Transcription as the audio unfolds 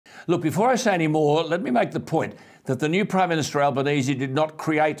Look, before I say any more, let me make the point that the new Prime Minister Albanese did not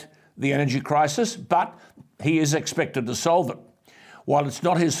create the energy crisis, but he is expected to solve it. While it's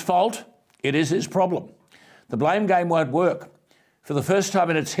not his fault, it is his problem. The blame game won't work. For the first time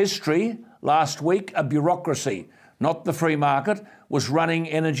in its history, last week, a bureaucracy, not the free market, was running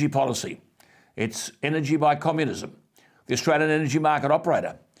energy policy. It's energy by communism, the Australian energy market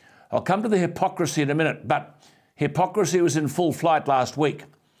operator. I'll come to the hypocrisy in a minute, but hypocrisy was in full flight last week.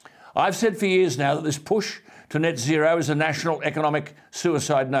 I've said for years now that this push to net zero is a national economic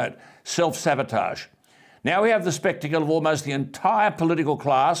suicide note, self-sabotage. Now we have the spectacle of almost the entire political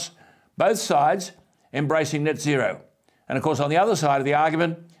class, both sides, embracing net zero. And of course, on the other side of the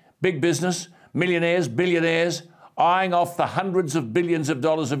argument, big business, millionaires, billionaires, eyeing off the hundreds of billions of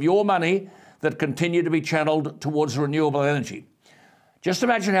dollars of your money that continue to be channeled towards renewable energy. Just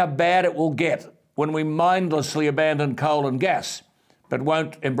imagine how bad it will get when we mindlessly abandon coal and gas, but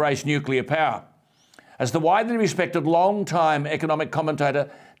won't embrace nuclear power. As the widely respected long-time economic commentator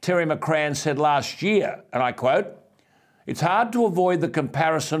Terry McCrann said last year, and I quote, "It's hard to avoid the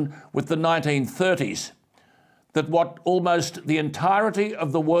comparison with the 1930s, that what almost the entirety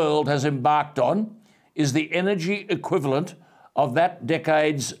of the world has embarked on is the energy equivalent of that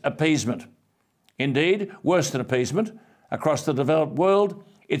decade's appeasement. Indeed, worse than appeasement, across the developed world,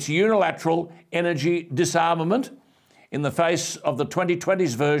 it's unilateral energy disarmament in the face of the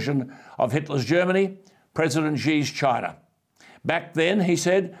 2020s version of Hitler's Germany, President Xi's China. Back then, he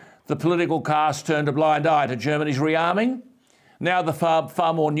said, the political class turned a blind eye to Germany's rearming. Now the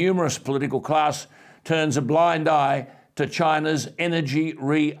far more numerous political class turns a blind eye to China's energy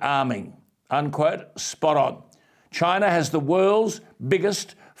rearming." Unquote, spot on. China has the world's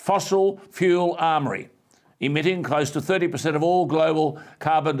biggest fossil fuel armoury, emitting close to 30% of all global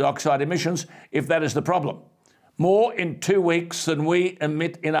carbon dioxide emissions, if that is the problem. More in 2 weeks than we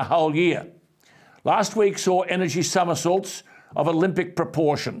emit in a whole year. Last week saw energy somersaults of Olympic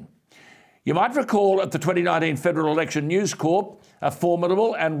proportion. You might recall at the 2019 federal election, News Corp, a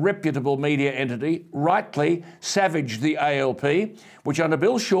formidable and reputable media entity, rightly savaged the ALP, which under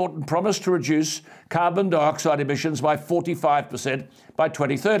Bill Shorten promised to reduce carbon dioxide emissions by 45% by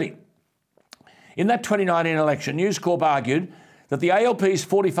 2030. In that 2019 election, News Corp argued that the ALP's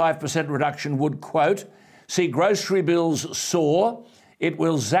 45% reduction would, quote, see grocery bills soar, it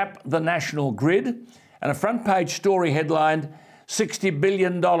will zap the national grid, and a front page story headlined, $60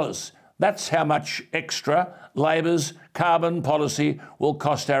 billion. That's how much extra Labor's carbon policy will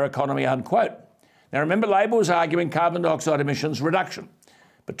cost our economy, unquote. Now remember, Labor was arguing carbon dioxide emissions reduction.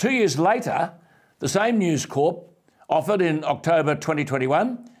 But 2 years later, the same News Corp offered in October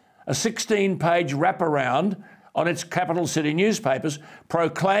 2021 a 16-page wraparound on its capital city newspapers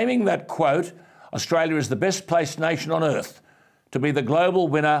proclaiming that, quote, Australia is the best placed nation on earth to be the global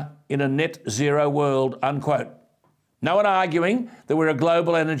winner in a net zero world, unquote. No one arguing that we're a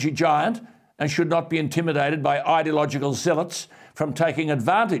global energy giant and should not be intimidated by ideological zealots from taking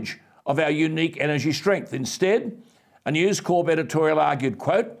advantage of our unique energy strength. Instead, a News Corp editorial argued,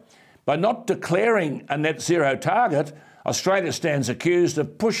 quote, by not declaring a net zero target, Australia stands accused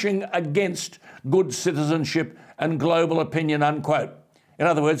of pushing against good citizenship and global opinion, unquote. In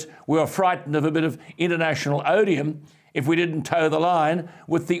other words, we were frightened of a bit of international odium if we didn't toe the line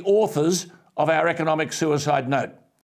with the authors of our economic suicide note.